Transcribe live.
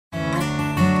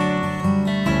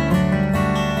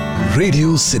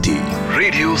Radio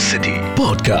city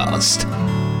podcast.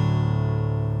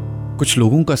 कुछ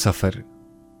लोगों का सफर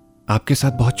आपके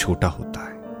साथ बहुत छोटा होता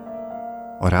है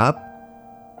और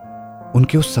आप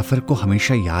उनके उस सफर को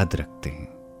हमेशा याद रखते हैं,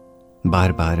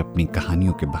 बार बार अपनी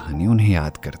कहानियों के बहाने उन्हें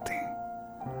याद करते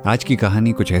हैं। आज की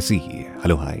कहानी कुछ ऐसी ही है।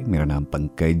 हेलो हाय, मेरा नाम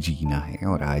पंकज जीना है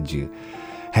और आज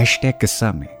हैशटैग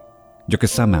किस्सा में जो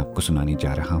किस्सा मैं आपको सुनाने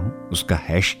जा रहा हूं उसका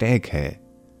हैशटैग है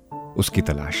उसकी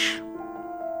तलाश।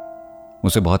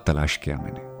 उसे बहुत तलाश किया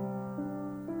मैंने,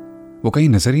 वो कहीं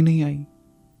नजर ही नहीं आई।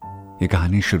 ये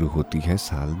कहानी शुरू होती है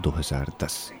साल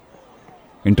 2010 से।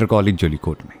 इंटर कॉलेज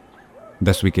जलीकोट में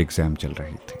 10वीं के एग्जाम चल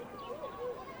रहे थे।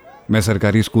 मैं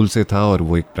सरकारी स्कूल से था और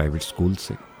वो एक प्राइवेट स्कूल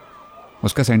से।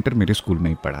 उसका सेंटर मेरे स्कूल में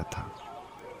ही पड़ा था।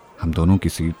 हम दोनों की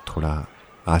सीट थोड़ा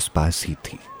आसपास ही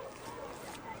थी।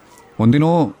 उन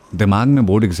दिनों दिमाग में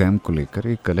बोर्ड एग्जाम को लेकर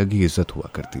एक अलग ही इज्जत हुआ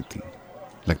करती थी।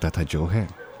 लगता था जो है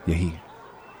यही है।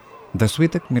 10वीं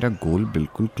तक मेरा गोल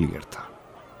बिल्कुल क्लियर था,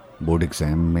 बोर्ड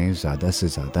एग्जाम में ज़्यादा से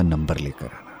ज़्यादा नंबर लेकर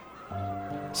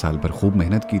आना। साल भर खूब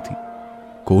मेहनत की थी,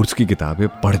 कोर्स की किताबें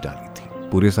पढ़ डाली थी,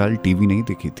 पूरे साल टीवी नहीं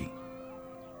देखी थी।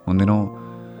 उन दिनों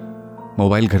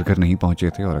मोबाइल घर घर नहीं पहुंचे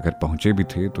थे और अगर पहुंचे भी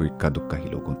थे तो इक्का दुक्का ही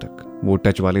लोगों तक। वो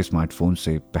टच वाले स्मार्टफोन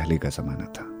से पहले का ज़माना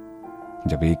था,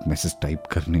 जब एक मैसेज टाइप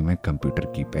करने में कंप्यूटर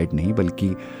कीपैड नहीं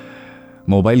बल्कि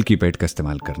मोबाइल कीपैड का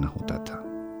इस्तेमाल करना होता था।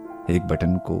 एक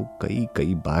बटन को कई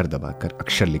कई बार दबाकर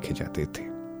अक्षर लिखे जाते थे।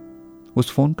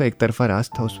 उस फोन का एक तरफा राज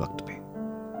था उस वक्त पे।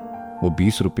 वो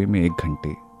 20 रुपए में 1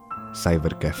 घंटे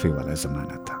साइबर कैफे वाला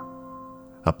जमाना था।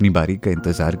 अपनी बारी का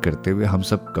इंतजार करते हुए हम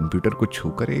सब कंप्यूटर को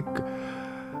छूकर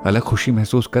एक अलग खुशी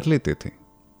महसूस कर लेते थे।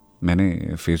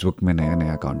 मैंने फेसबुक में नया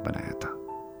नया अकाउंट बनाया था।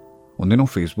 उन दिनों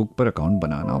फेसबुक पर अकाउंट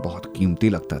बनाना बहुत कीमती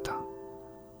लगता था।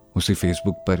 उसी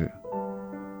फेसबुक पर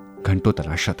घंटों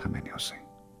तलाशा था मैंने उसे।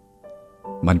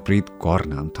 मनप्रीत कौर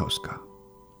नाम था उसका।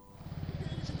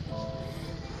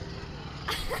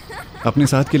 अपने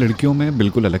साथ की लड़कियों में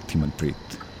बिल्कुल अलग थी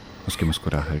मनप्रीत। उसकी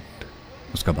मुस्कुराहट,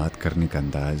 उसका बात करने का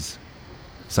अंदाज,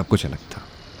 सब कुछ अलग था।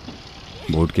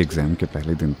 बोर्ड के एग्जाम के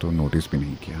पहले दिन तो नोटिस भी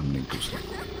नहीं किया हमने एक दूसरे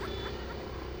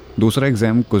को। दूसरा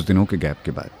एग्जाम कुछ दिनों के गैप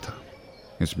के बाद था।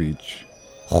 इस बीच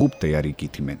खूब तैयारी की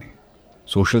थी मैंने।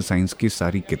 सोशल साइंस की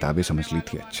सारी किताबें समझ ली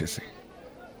थी अच्छे से।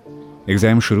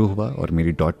 एग्जाम शुरू हुआ और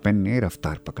मेरी डॉट पेन ने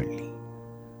रफ्तार पकड़ ली।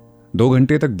 2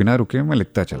 घंटे तक बिना रुके मैं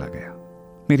लिखता चला गया।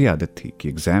 मेरी आदत थी कि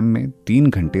एग्जाम में 3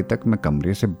 घंटे तक मैं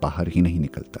कमरे से बाहर ही नहीं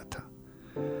निकलता था।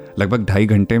 लगभग 2.5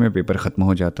 घंटे में पेपर खत्म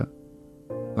हो जाता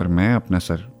और मैं अपना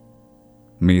सर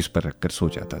मेज पर रखकर सो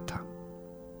जाता था।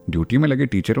 ड्यूटी में लगे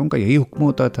टीचरों का यही हुक्म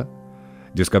होता था,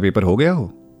 जिसका पेपर हो गया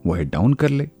हो वो हेड डाउन कर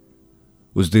ले।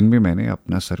 उस दिन भी मैंने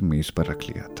अपना सर मेज पर रख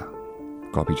लिया था।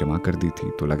 कॉपी जमा कर दी थी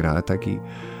तो लग रहा था कि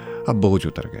अब बोझ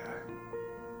उतर गया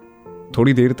है।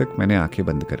 थोड़ी देर तक मैंने आंखें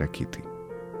बंद कर रखी थी।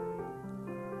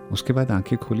 उसके बाद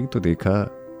आंखें खोली तो देखा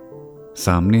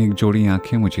सामने एक जोड़ी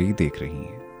आंखें मुझे ही देख रही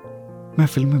हैं। मैं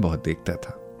फिल्में बहुत देखता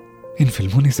था। इन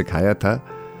फिल्मों ने सिखाया था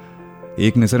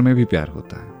एक नजर में भी प्यार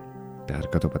होता है। प्यार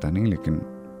का तो पता नहीं, लेकिन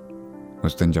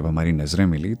उस दिन जब हमारी नजरें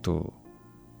मिली तो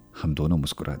हम दोनों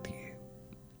मुस्कुरा दिए।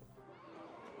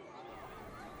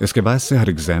 इसके बाद से हर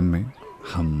एग्जाम में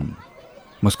हम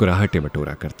मुस्कुराहटें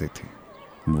बटोरा करते थे।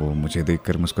 वो मुझे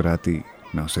देखकर मुस्कुराती,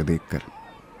 मैं उसे देखकर।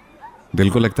 दिल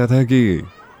को लगता था कि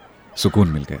सुकून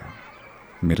मिल गया।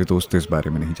 मेरे दोस्त इस बारे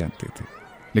में नहीं जानते थे,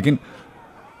 लेकिन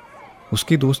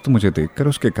उसकी दोस्त मुझे देखकर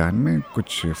उसके कान में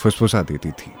कुछ फुसफुसा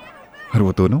देती थी और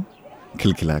वो दोनों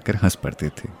खिलखिलाकर हंस पड़ते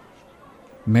थे।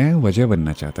 मैं वजह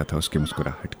बनना चाहता था उसकी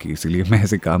मुस्कुराहट की, इसीलिए मैं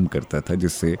ऐसे काम करता था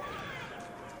जिससे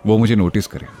वो मुझे नोटिस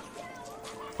करे।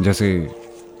 जैसे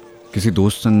किसी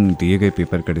दोस्त संग दिए गए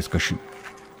पेपर का डिस्कशन,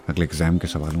 अगले एग्जाम के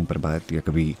सवालों पर बात, या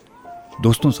कभी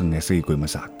दोस्तों संग ऐसे ही कोई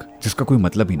मजाक जिसका कोई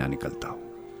मतलब ही ना निकलता हो।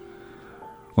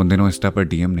 उन दिनों इंस्टा पर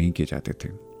डीएम नहीं किए जाते थे।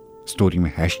 स्टोरी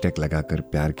में हैशटैग लगाकर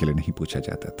प्यार के लिए नहीं पूछा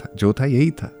जाता था। जो था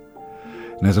यही था।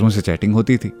 नजरों से चैटिंग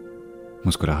होती थी,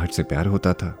 मुस्कुराहट से प्यार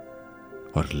होता था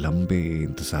और लंबे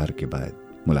इंतजार के बाद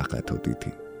मुलाकात होती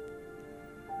थी।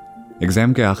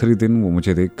 एग्जाम के आखिरी दिन वो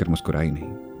मुझे देखकर मुस्कुराई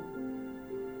नहीं।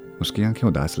 उसकी आंखें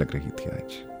उदास लग रही थी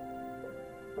आज।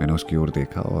 मैंने उसकी ओर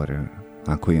देखा और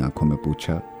आंखों ही आंखों में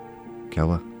पूछा, क्या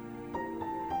हुआ?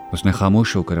 उसने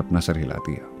खामोश होकर अपना सर हिला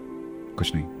दिया।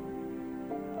 कुछ नहीं।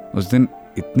 उस दिन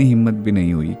इतनी हिम्मत भी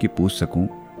नहीं हुई कि पूछ सकूं,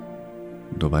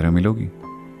 दोबारा मिलोगी?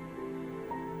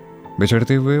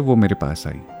 बिछड़ते हुए वो मेरे पास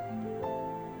आई।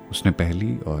 उसने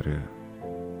पहली और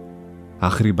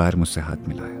आखिरी बार मुझसे हाथ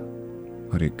मिलाया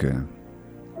और एक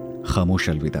खामोश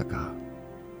अलविदा कहा।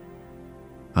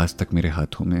 आज तक मेरे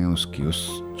हाथों में उसकी उस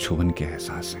छुवन के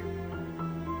एहसास है।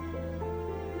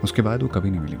 उसके बाद वो कभी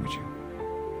नहीं मिली मुझे।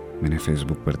 मैंने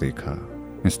फेसबुक पर देखा,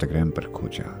 इंस्टाग्राम पर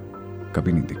खोजा,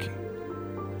 कभी नहीं दिखी।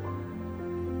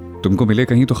 तुमको मिले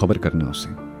कहीं तो खबर करना उसे,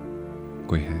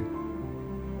 कोई है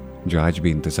जो आज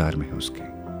भी इंतजार में है उसके।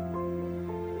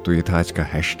 तो ये था आज का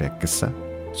हैशटैग किस्सा।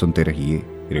 सुनते रहिए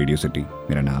रेडियो सिटी।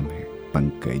 मेरा नाम है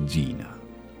पंकज जीना।